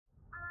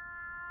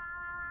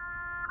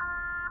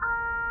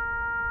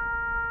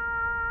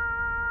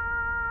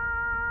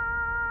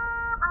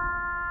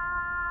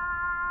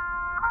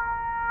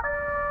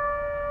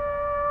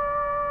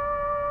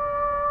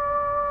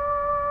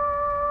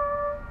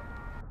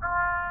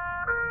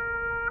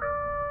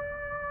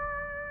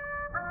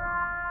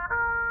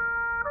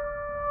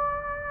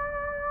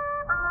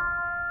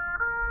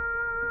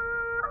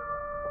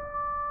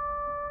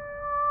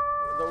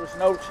those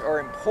notes are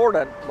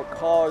important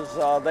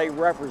because they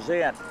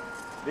represent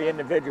the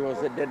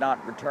individuals that did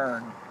not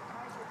return.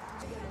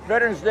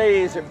 Veterans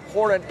Day is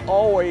important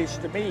always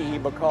to me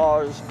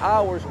because I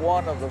was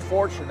one of the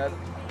fortunate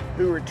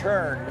who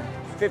returned.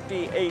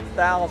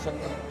 58,000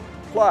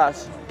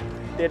 plus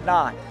did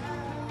not.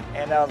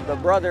 And of the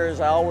brothers,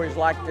 I always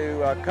like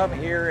to come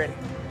here and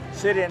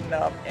sit in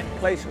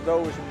place of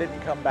those who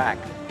didn't come back.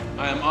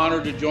 I am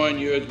honored to join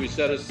you as we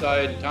set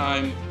aside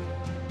time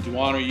to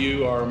honor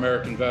you, our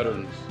American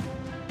veterans.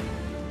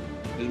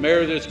 As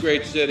mayor of this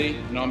great city,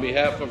 and on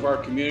behalf of our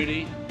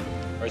community,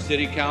 our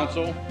city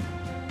council,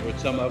 which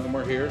some of them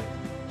are here,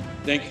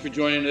 thank you for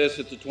joining us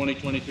at the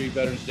 2023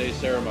 Veterans Day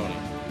ceremony.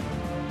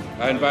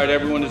 I invite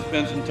everyone to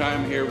spend some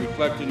time here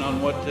reflecting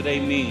on what today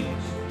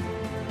means.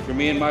 For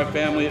me and my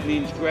family, it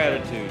means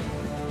gratitude.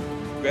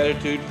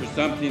 Gratitude for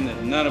something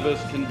that none of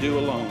us can do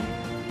alone,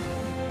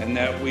 and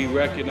that we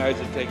recognize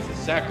it takes the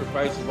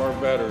sacrifice of our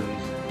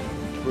veterans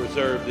to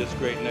preserve this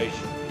great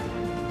nation.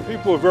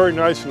 People are very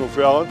nice in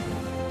O'Fallon.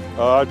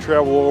 I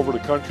travel all over the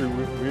country,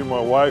 me and my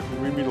wife,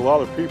 and we meet a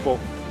lot of people,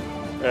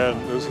 and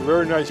there's some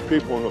very nice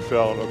people in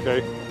O'Fallon,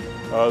 okay?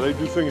 They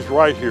do things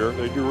right here.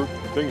 They do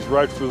things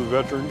right for the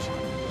veterans.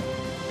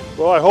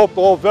 Well, I hope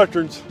all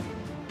veterans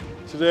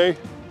today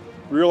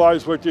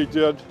realize what they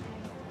did.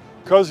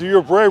 Because of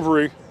your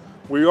bravery,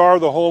 we are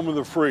the home of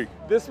the free.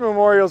 This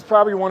memorial is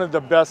probably one of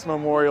the best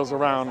memorials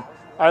around.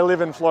 I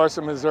live in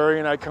Florissant, Missouri,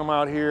 and I come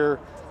out here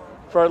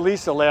for at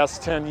least the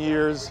last 10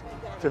 years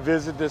to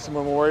visit this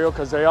memorial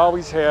because they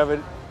always have it.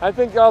 I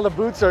think all the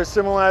booths are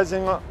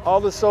symbolizing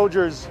all the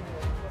soldiers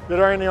that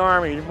are in the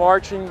Army,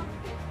 marching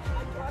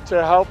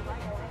to help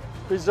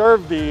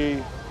preserve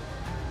the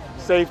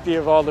safety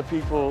of all the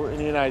people in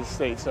the United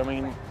States. I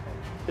mean,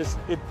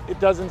 it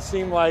doesn't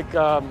seem like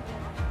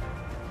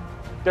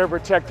they're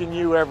protecting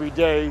you every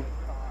day,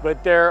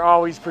 but they're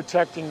always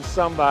protecting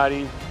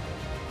somebody